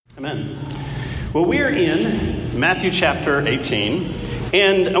Amen. Well, we're in Matthew chapter 18,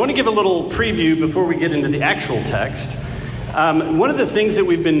 and I want to give a little preview before we get into the actual text. One of the things that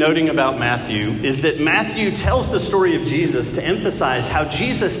we've been noting about Matthew is that Matthew tells the story of Jesus to emphasize how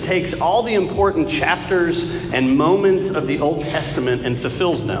Jesus takes all the important chapters and moments of the Old Testament and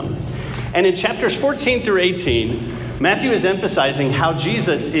fulfills them. And in chapters 14 through 18, Matthew is emphasizing how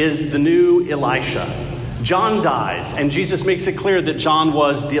Jesus is the new Elisha. John dies, and Jesus makes it clear that John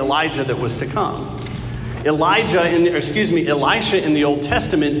was the Elijah that was to come. Elisha in the Old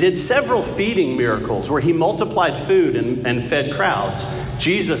Testament did several feeding miracles where he multiplied food and fed crowds.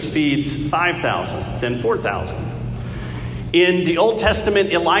 Jesus feeds 5,000, then 4,000. In the Old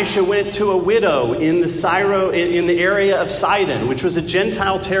Testament, Elisha went to a widow in the area of Sidon, which was a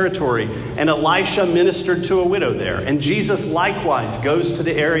Gentile territory, and Elisha ministered to a widow there. And Jesus likewise goes to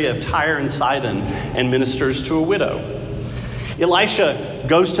the area of Tyre and Sidon and ministers to a widow. Elijah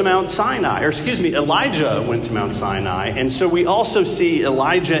went to Mount Sinai, and so we also see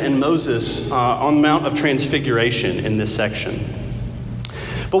Elijah and Moses on the Mount of Transfiguration in this section.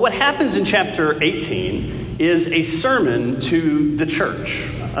 But what happens in chapter 18 is a sermon to the church.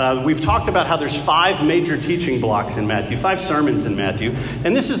 We've talked about how there's 5 major teaching blocks in Matthew, 5 sermons in Matthew,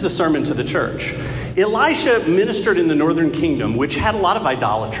 and this is the sermon to the church. Elisha ministered in the northern kingdom, which had a lot of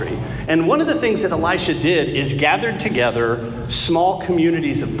idolatry. And one of the things that Elisha did is gathered together small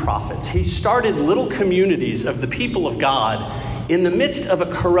communities of prophets. He started little communities of the people of God in the midst of a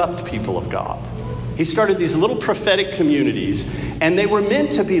corrupt people of God. He started these little prophetic communities, and they were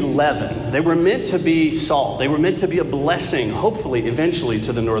meant to be leaven. They were meant to be salt. They were meant to be a blessing, hopefully, eventually,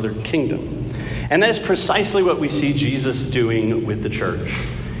 to the northern kingdom. And that is precisely what we see Jesus doing with the church.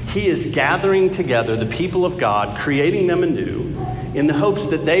 He is gathering together the people of God, creating them anew, in the hopes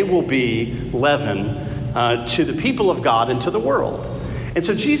that they will be leaven to the people of God and to the world. And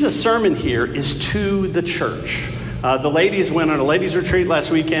so Jesus' sermon here is to the church. The ladies went on a ladies' retreat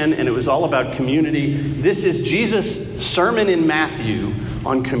last weekend, and it was all about community. This is Jesus' sermon in Matthew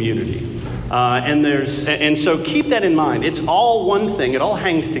on community. And so keep that in mind. It's all one thing. It all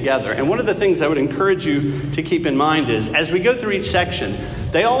hangs together. And one of the things I would encourage you to keep in mind is, as we go through each section,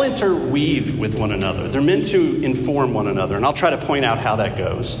 they all interweave with one another. They're meant to inform one another. And I'll try to point out how that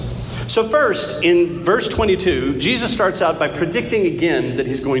goes. So first, in verse 22, Jesus starts out by predicting again that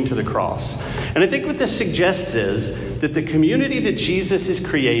he's going to the cross. And I think what this suggests is that the community that Jesus is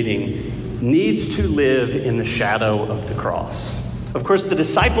creating needs to live in the shadow of the cross. Of course, the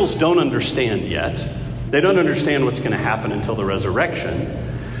disciples don't understand yet. They don't understand what's going to happen until the resurrection.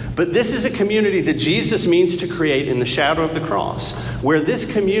 But this is a community that Jesus means to create in the shadow of the cross, where this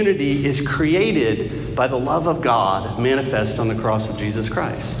community is created by the love of God manifest on the cross of Jesus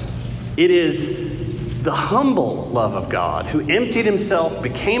Christ. It is the humble love of God who emptied himself,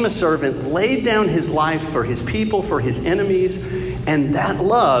 became a servant, laid down his life for his people, for his enemies. And that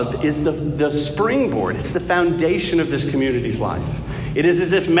love is the springboard. It's the foundation of this community's life. It is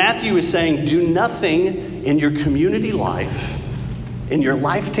as if Matthew is saying, do nothing in your community life, in your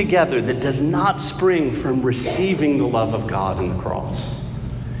life together, that does not spring from receiving the love of God in the cross.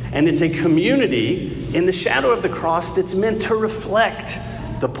 And it's a community in the shadow of the cross that's meant to reflect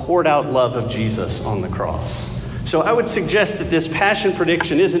the poured out love of Jesus on the cross. So I would suggest that this passion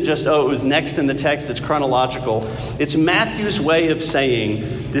prediction isn't just, it was next in the text, it's chronological. It's Matthew's way of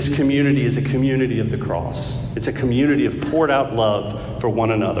saying this community is a community of the cross. It's a community of poured out love for one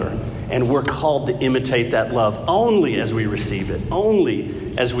another. And we're called to imitate that love only as we receive it,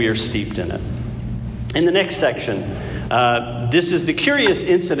 only as we are steeped in it. In the next section, this is the curious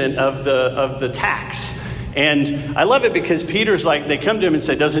incident of the tax. And I love it because Peter's like, they come to him and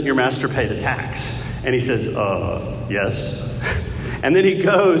say, doesn't your master pay the tax? And he says, yes. And then he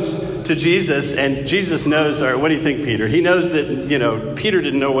goes to Jesus, and Jesus knows, or what do you think, Peter? He knows that, Peter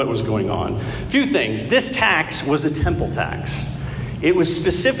didn't know what was going on. A few things. This tax was a temple tax. It was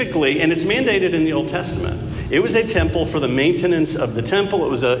specifically, and it's mandated in the Old Testament. It was a temple for the maintenance of the temple. It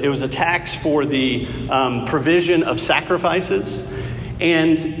was a tax for the provision of sacrifices.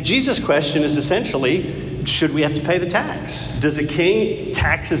 And Jesus' question is essentially, should we have to pay the tax? Does a king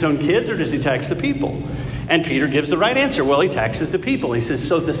tax his own kids, or does he tax the people? And Peter gives the right answer. Well, he taxes the people. He says,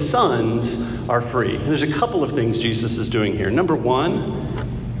 so the sons are free. And there's a couple of things Jesus is doing here. Number one,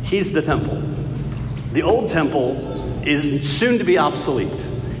 he's the temple. The old temple is soon to be obsolete.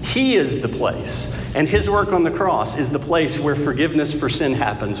 He is the place. And his work on the cross is the place where forgiveness for sin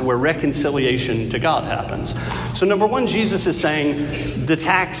happens, where reconciliation to God happens. So number one, Jesus is saying the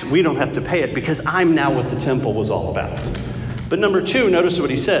tax, we don't have to pay it because I'm now what the temple was all about. But number two, notice what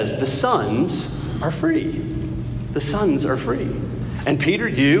he says. The sons are free. The sons are free. And Peter,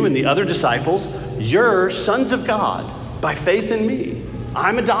 you and the other disciples, you're sons of God by faith in me.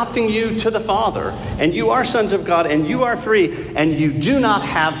 I'm adopting you to the Father, and you are sons of God, and you are free, and you do not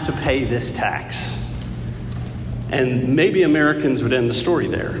have to pay this tax. And maybe Americans would end the story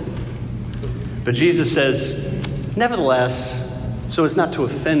there. But Jesus says, nevertheless, so as not to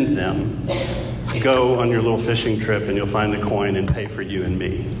offend them, go on your little fishing trip and you'll find the coin and pay for you and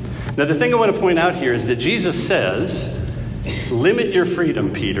me. Now, the thing I want to point out here is that Jesus says, limit your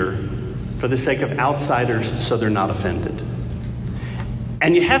freedom, Peter, for the sake of outsiders so they're not offended.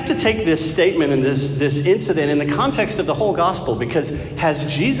 And you have to take this statement and this incident in the context of the whole gospel, because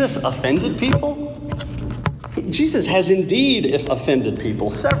has Jesus offended people? Jesus has indeed offended people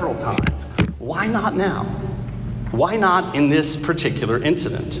several times. Why not now? Why not in this particular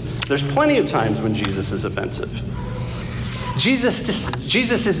incident? There's plenty of times when Jesus is offensive. Jesus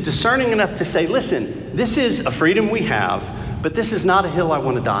is discerning enough to say, listen, this is a freedom we have, but this is not a hill I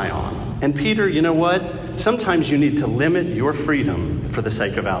want to die on. And Peter, you know what? Sometimes you need to limit your freedom for the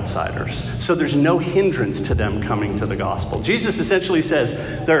sake of outsiders, so there's no hindrance to them coming to the gospel. Jesus essentially says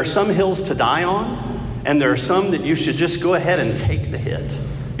there are some hills to die on, and there are some that you should just go ahead and take the hit.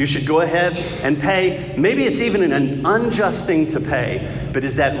 You should go ahead and pay. Maybe it's even an unjust thing to pay, but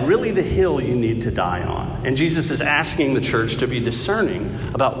is that really the hill you need to die on? And Jesus is asking the church to be discerning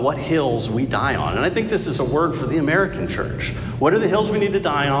about what hills we die on. And I think this is a word for the American church. What are the hills we need to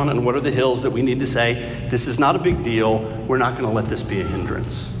die on, and what are the hills that we need to say, this is not a big deal, we're not going to let this be a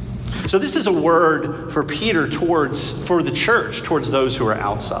hindrance. So this is a word for Peter for the church, towards those who are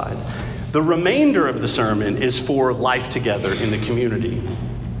outside. The remainder of the sermon is for life together in the community.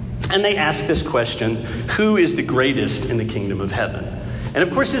 And they ask this question, who is the greatest in the kingdom of heaven? And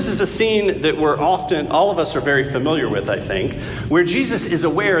of course, this is a scene that all of us are very familiar with, I think, where Jesus is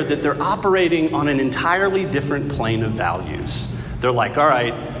aware that they're operating on an entirely different plane of values. They're like, all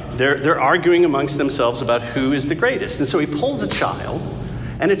right, they're arguing amongst themselves about who is the greatest. And so he pulls a child,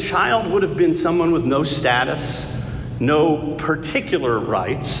 and a child would have been someone with no status, no particular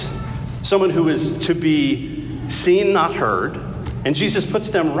rights, someone who is to be seen, not heard. And Jesus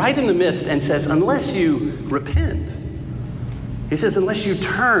puts them right in the midst and says, unless you repent, he says, unless you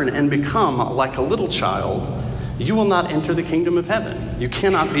turn and become like a little child, you will not enter the kingdom of heaven. You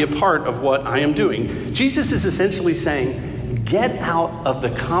cannot be a part of what I am doing. Jesus is essentially saying, get out of the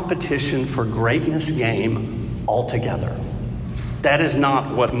competition for greatness game altogether. That is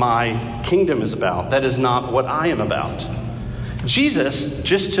not what my kingdom is about. That is not what I am about. Jesus,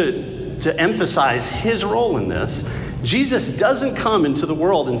 just to emphasize his role in this, Jesus doesn't come into the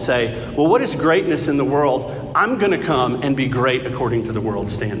world and say, well, what is greatness in the world? I'm going to come and be great according to the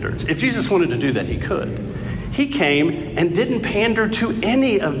world's standards. If Jesus wanted to do that, he could. He came and didn't pander to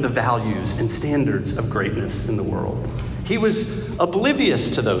any of the values and standards of greatness in the world. He was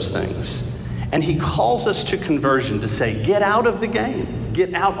oblivious to those things. And he calls us to conversion, to say, get out of the game.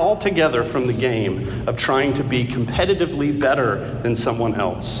 Get out altogether from the game of trying to be competitively better than someone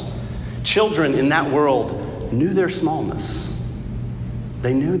else. Children in that world knew their smallness.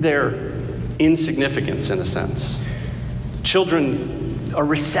 They knew their insignificance, in a sense. Children are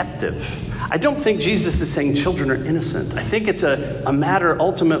receptive. I don't think Jesus is saying children are innocent. I think it's a matter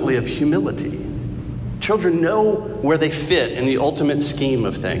ultimately of humility. Children know where they fit in the ultimate scheme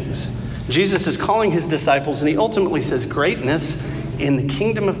of things. Jesus is calling his disciples, and he ultimately says greatness in the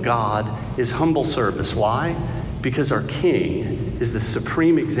kingdom of God is humble service. Why? Because our King is the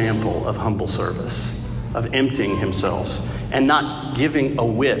supreme example of humble service, of emptying himself and not giving a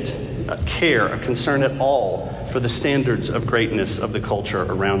whit, a care, a concern at all for the standards of greatness of the culture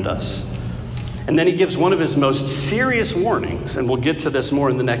around us. And then he gives one of his most serious warnings, and we'll get to this more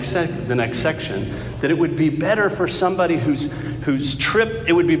in the next section, that it would be better for somebody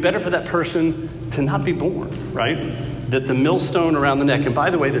it would be better for that person to not be born, right? That the millstone around the neck, and by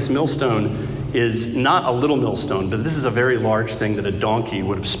the way, this millstone is not a little millstone, but this is a very large thing that a donkey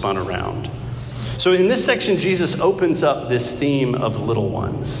would have spun around. So in this section, Jesus opens up this theme of little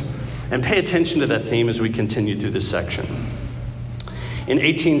ones. And pay attention to that theme as we continue through this section. In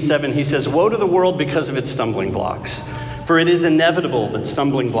 18:7, he says, woe to the world because of its stumbling blocks, for it is inevitable that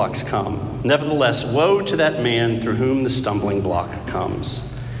stumbling blocks come. Nevertheless, woe to that man through whom the stumbling block comes.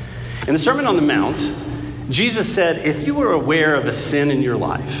 In the Sermon on the Mount, Jesus said, if you were aware of a sin in your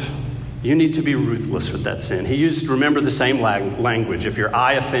life, you need to be ruthless with that sin. He used, remember, the same language. If your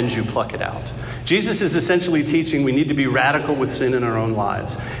eye offends you, pluck it out. Jesus is essentially teaching we need to be radical with sin in our own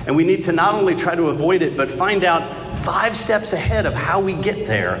lives. And we need to not only try to avoid it, but find out 5 steps ahead of how we get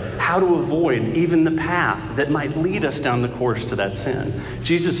there, how to avoid even the path that might lead us down the course to that sin.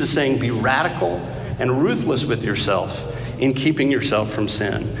 Jesus is saying be radical and ruthless with yourself in keeping yourself from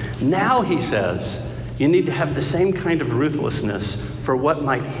sin. Now, he says, you need to have the same kind of ruthlessness for what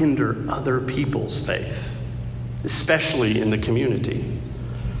might hinder other people's faith, especially in the community.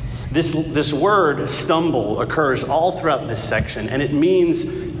 This word, stumble, occurs all throughout this section, and it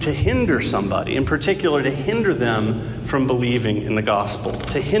means to hinder somebody, in particular to hinder them from believing in the gospel,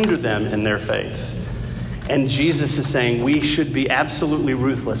 to hinder them in their faith. And Jesus is saying we should be absolutely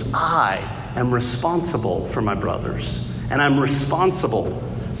ruthless. I am responsible for my brothers, and I'm responsible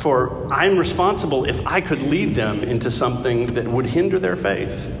if I could lead them into something that would hinder their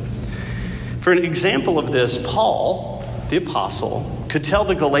faith. For an example of this, Paul, the apostle, could tell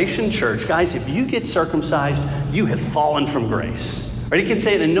the Galatian church, guys, if you get circumcised, you have fallen from grace. Or he can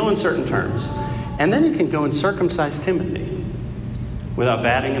say it in no uncertain terms. And then he can go and circumcise Timothy without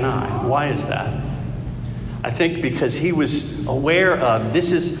batting an eye. Why is that? I think because he was aware of,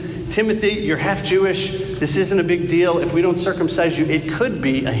 Timothy, you're half Jewish. This isn't a big deal. If we don't circumcise you, it could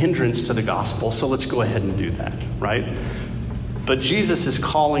be a hindrance to the gospel. So let's go ahead and do that, right? But Jesus is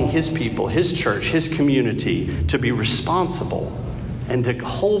calling his people, his church, his community to be responsible and to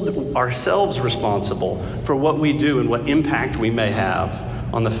hold ourselves responsible for what we do and what impact we may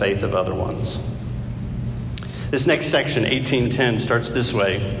have on the faith of other ones. This next section, 18:10, starts this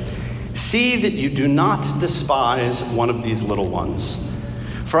way. See that you do not despise one of these little ones.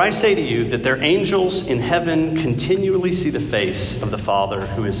 For I say to you that their angels in heaven continually see the face of the Father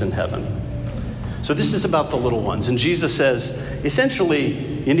who is in heaven. So this is about the little ones. And Jesus says,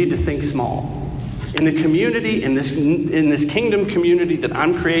 essentially, you need to think small. In the community, in this kingdom community that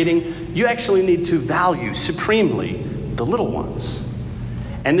I'm creating, you actually need to value supremely the little ones.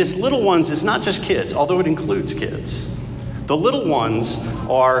 And this little ones is not just kids, although it includes kids. The little ones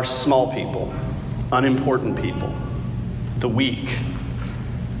are small people, unimportant people, the weak,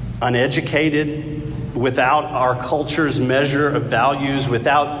 uneducated, without our culture's measure of values,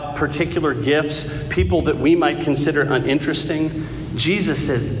 without particular gifts, people that we might consider uninteresting. Jesus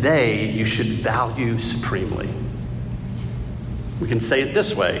says you should value supremely. We can say it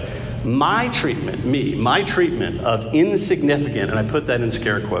this way. My treatment of insignificant, and I put that in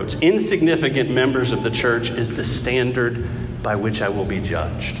scare quotes, insignificant members of the church is the standard by which I will be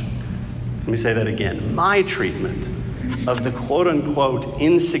judged. Let me say that again. My treatment of the quote-unquote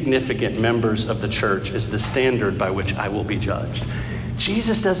insignificant members of the church is the standard by which I will be judged.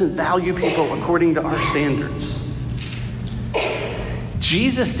 Jesus doesn't value people according to our standards.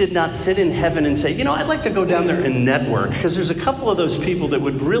 Jesus did not sit in heaven and say, I'd like to go down there and network because there's a couple of those people that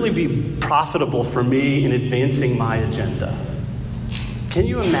would really be profitable for me in advancing my agenda. Can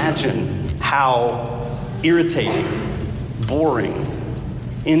you imagine how irritating, boring,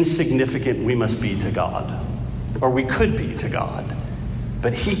 insignificant we must be to God? Or we could be to God.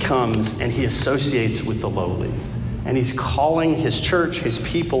 But he comes and he associates with the lowly. And he's calling his church, his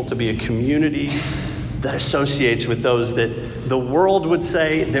people, to be a community that associates with those that the world would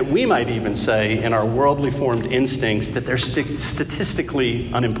say, that we might even say in our worldly formed instincts, that they're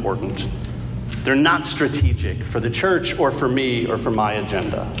statistically unimportant. They're not strategic for the church or for me or for my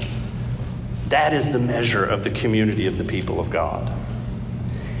agenda. That is the measure of the community of the people of God.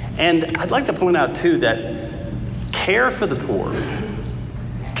 And I'd like to point out, too, that care for the poor,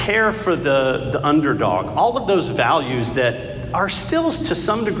 care for the underdog, all of those values that are still to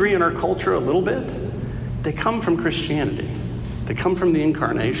some degree in our culture a little bit, they come from Christianity. They come from the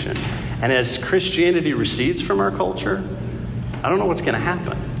incarnation. And as Christianity recedes from our culture, I don't know what's going to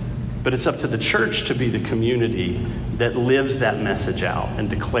happen. But it's up to the church to be the community that lives that message out and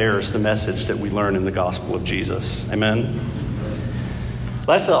declares the message that we learn in the gospel of Jesus. Amen?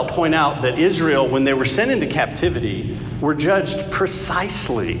 Lastly, I'll point out that Israel, when they were sent into captivity, were judged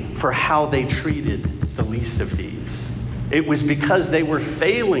precisely for how they treated the least of these. It was because they were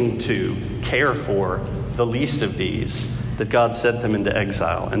failing to care for the least of these that God sent them into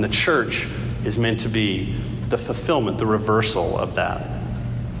exile. And the church is meant to be the fulfillment, the reversal of that.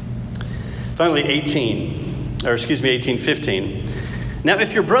 Finally, 18:15. Now,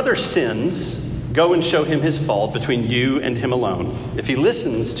 if your brother sins, go and show him his fault between you and him alone. If he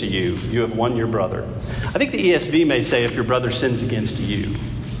listens to you, you have won your brother. I think the ESV may say if your brother sins against you.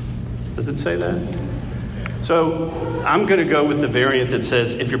 Does it say that? So I'm going to go with the variant that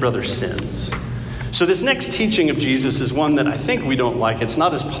says if your brother sins. So this next teaching of Jesus is one that I think we don't like. It's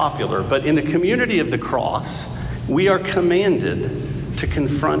not as popular, but in the community of the cross, we are commanded to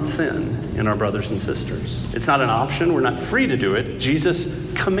confront sin in our brothers and sisters. It's not an option. We're not free to do it.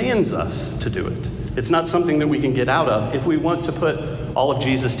 Jesus commands us to do it. It's not something that we can get out of if we want to put all of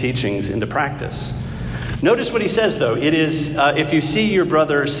Jesus' teachings into practice. Notice what he says, though. It is, if you see your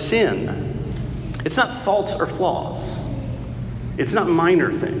brother sin, it's not faults or flaws. It's not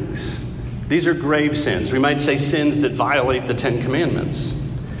minor things. These are grave sins. We might say sins that violate the Ten Commandments.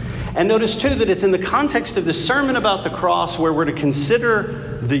 And notice, too, that it's in the context of the sermon about the cross where we're to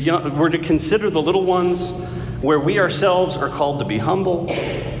consider the little ones, where we ourselves are called to be humble.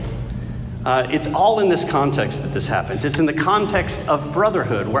 It's all in this context that this happens. It's in the context of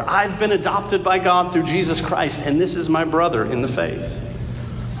brotherhood, where I've been adopted by God through Jesus Christ, and this is my brother in the faith.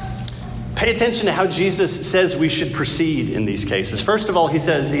 Pay attention to how Jesus says we should proceed in these cases. First of all, he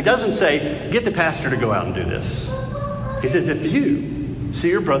doesn't say, get the pastor to go out and do this. He says, if you see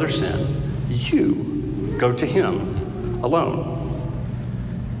your brother sin, you go to him alone.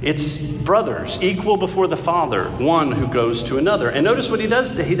 It's brothers, equal before the Father, one who goes to another. And notice what he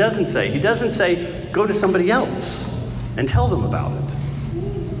does. He doesn't say. He doesn't say, go to somebody else and tell them about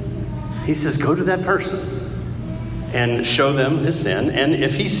it. He says, go to that person and show them his sin. And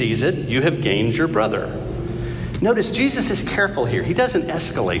if he sees it, you have gained your brother. Notice Jesus is careful here. He doesn't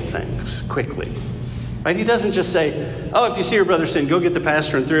escalate things quickly. Right? He doesn't just say, oh, if you see your brother sin, go get the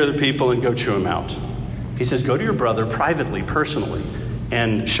pastor and 3 other people and go chew him out. He says, go to your brother privately, personally,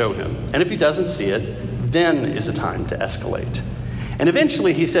 and show him. And if he doesn't see it, then is a time to escalate. And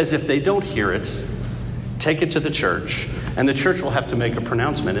eventually he says, if they don't hear it, take it to the church, and the church will have to make a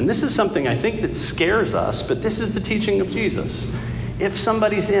pronouncement. And this is something I think that scares us, but this is the teaching of Jesus. If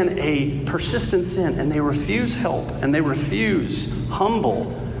somebody's in a persistent sin and they refuse help and they refuse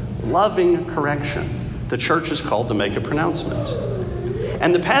humble, loving correction, the church is called to make a pronouncement.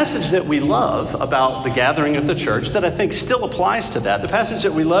 And the passage that we love about the gathering of the church, that I think still applies to that, the passage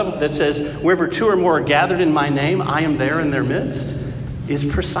that we love that says, wherever 2 or more are gathered in my name, I am there in their midst, is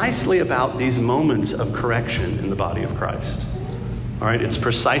precisely about these moments of correction in the body of Christ. All right, it's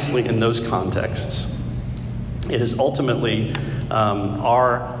precisely in those contexts. It is ultimately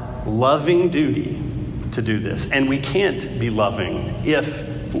our loving duty to do this. And we can't be loving if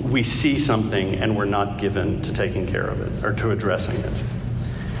we see something and we're not given to taking care of it or to addressing it.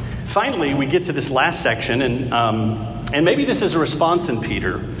 Finally, we get to this last section, and maybe this is a response in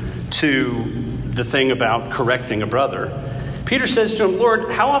Peter to the thing about correcting a brother. Peter says to him,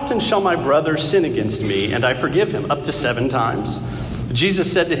 Lord, how often shall my brother sin against me and I forgive him? Up to 7 times.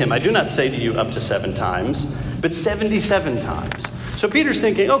 Jesus said to him, I do not say to you up to 7 times, but 77 times. So Peter's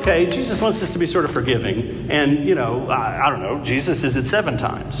thinking, okay, Jesus wants us to be sort of forgiving. And, I don't know, Jesus is at 7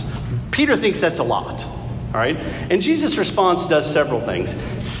 times. Peter thinks that's a lot. All right. And Jesus' response does several things.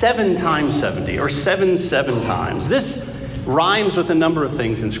 7 times 70 or 7 times. This rhymes with a number of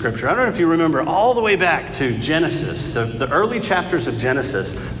things in Scripture. I don't know if you remember all the way back to Genesis, the early chapters of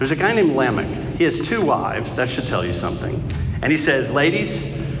Genesis. There's a guy named Lamech. He has 2 wives. That should tell you something. And he says,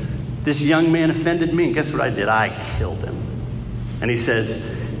 ladies, this young man offended me. And guess what I did? I killed him. And he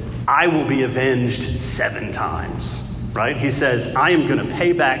says, I will be avenged 7 times. Right? He says, I am going to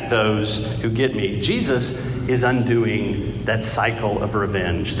pay back those who get me. Jesus is undoing that cycle of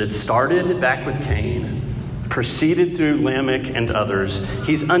revenge that started back with Cain, proceeded through Lamech and others.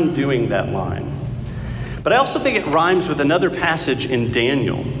 He's undoing that line. But I also think it rhymes with another passage in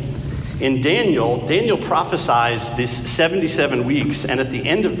Daniel. In Daniel prophesies this 77 weeks, and at the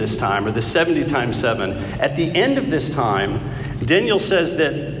end of this time, or the 70 times 7, at the end of this time, Daniel says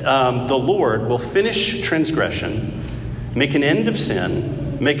that the Lord will finish transgression, make an end of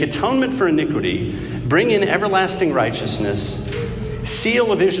sin, make atonement for iniquity, bring in everlasting righteousness,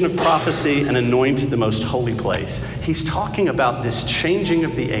 seal a vision of prophecy, and anoint the most holy place. He's talking about this changing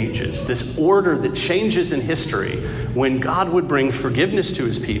of the ages, this order that changes in history when God would bring forgiveness to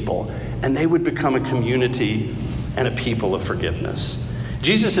his people and they would become a community and a people of forgiveness.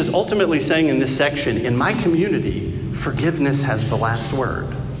 Jesus is ultimately saying in this section, in my community, forgiveness has the last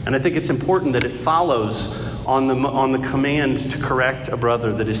word. And I think it's important that it follows on the command to correct a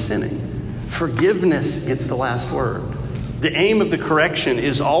brother that is sinning. Forgiveness gets the last word. The aim of the correction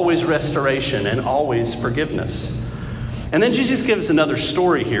is always restoration and always forgiveness. And then Jesus gives another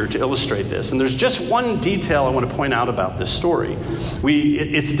story here to illustrate this. And there's just one detail I want to point out about this story.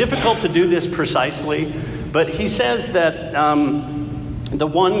 It's difficult to do this precisely, but he says that the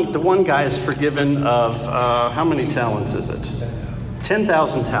one guy is forgiven of, how many talents is it?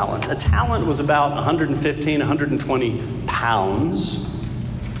 10,000 talents. A talent was about 115, 120 pounds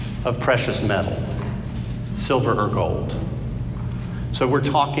of precious metal, silver or gold. So we're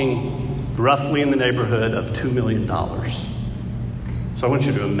talking roughly in the neighborhood of $2 million. So I want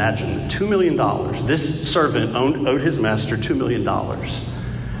you to imagine $2 million. This servant owed his master $2 million.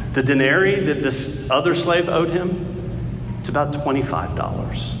 The denarii that this other slave owed him, it's about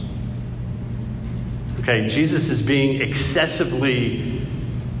 $25. Okay, Jesus is being excessively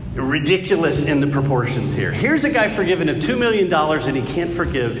ridiculous in the proportions here. Here's a guy forgiven of $2 million and he can't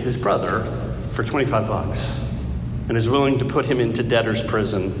forgive his brother for $25 and is willing to put him into debtor's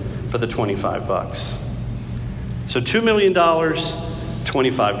prison for the $25. So $2 million,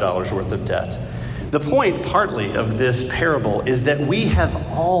 $25 worth of debt. The point, partly, of this parable is that we have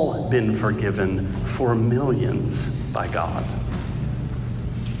all been forgiven for millions by God.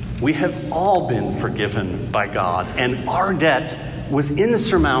 We have all been forgiven by God, and our debt was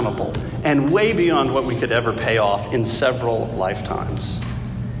insurmountable and way beyond what we could ever pay off in several lifetimes.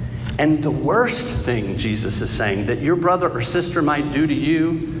 And the worst thing Jesus is saying that your brother or sister might do to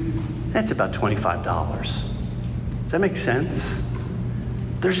you, that's about $25. Does that make sense?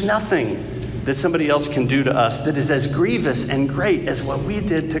 There's nothing that somebody else can do to us that is as grievous and great as what we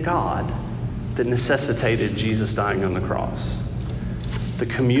did to God that necessitated Jesus dying on the cross. The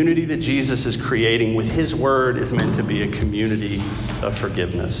community that Jesus is creating with his word is meant to be a community of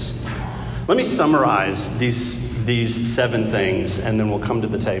forgiveness. Let me summarize these 7 things, and then we'll come to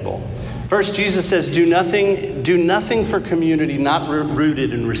the table. First, Jesus says, do nothing for community not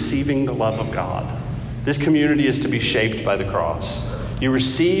rooted in receiving the love of God. This community is to be shaped by the cross. You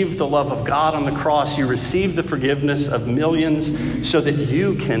receive the love of God on the cross. You receive the forgiveness of millions so that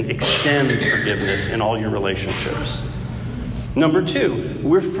you can extend forgiveness in all your relationships. Number 2,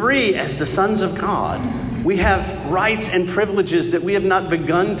 we're free as the sons of God. We have rights and privileges that we have not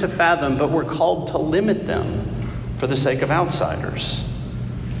begun to fathom, but we're called to limit them for the sake of outsiders.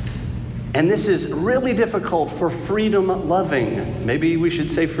 And this is really difficult for freedom-loving, maybe we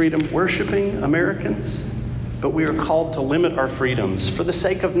should say freedom-worshiping Americans. But we are called to limit our freedoms for the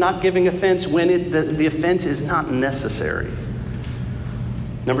sake of not giving offense when the offense is not necessary.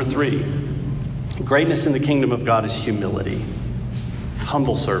 Number 3, greatness in the kingdom of God is humility,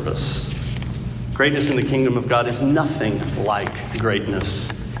 humble service. Greatness in the kingdom of God is nothing like greatness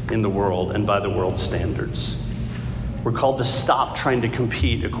in the world and by the world's standards. We're called to stop trying to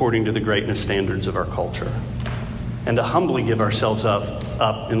compete according to the greatness standards of our culture and to humbly give ourselves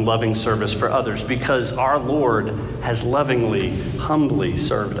up in loving service for others because our Lord has lovingly, humbly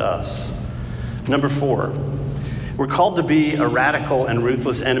served us. Number 4, we're called to be a radical and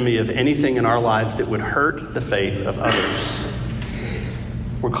ruthless enemy of anything in our lives that would hurt the faith of others.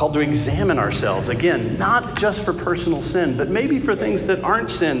 We're called to examine ourselves, again, not just for personal sin, but maybe for things that aren't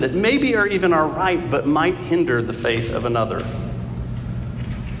sin, that maybe are even our right, but might hinder the faith of another.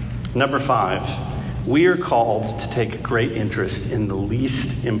 Number 5, we are called to take great interest in the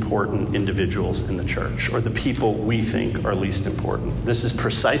least important individuals in the church, or the people we think are least important. This is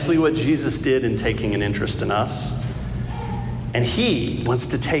precisely what Jesus did in taking an interest in us. And he wants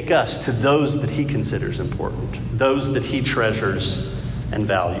to take us to those that he considers important, those that he treasures and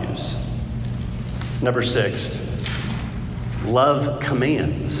values. Number 6, love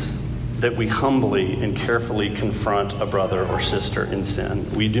commands that we humbly and carefully confront a brother or sister in sin.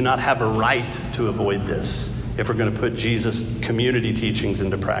 We do not have a right to avoid this if we're going to put Jesus' community teachings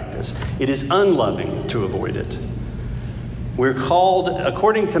into practice. It is unloving to avoid it. We're called,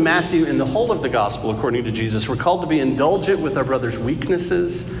 according to Matthew, in the whole of the gospel, according to Jesus, we're called to be indulgent with our brother's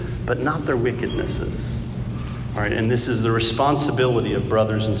weaknesses, but not their wickednesses. All right, and this is the responsibility of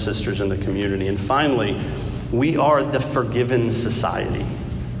brothers and sisters in the community. And finally, we are the forgiven society.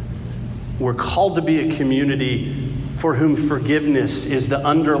 We're called to be a community for whom forgiveness is the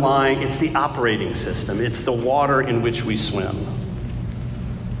underlying, it's the operating system. It's the water in which we swim.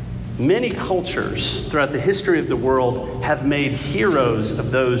 Many cultures throughout the history of the world have made heroes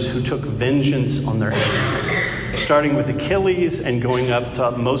of those who took vengeance on their enemies, starting with Achilles and going up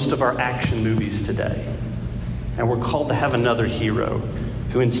to most of our action movies today. And we're called to have another hero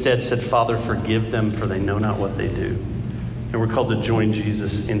who instead said, Father, forgive them, for they know not what they do. And we're called to join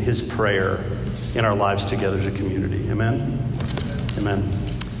Jesus in his prayer in our lives together as a community. Amen? Amen.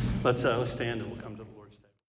 Let's stand and we'll come.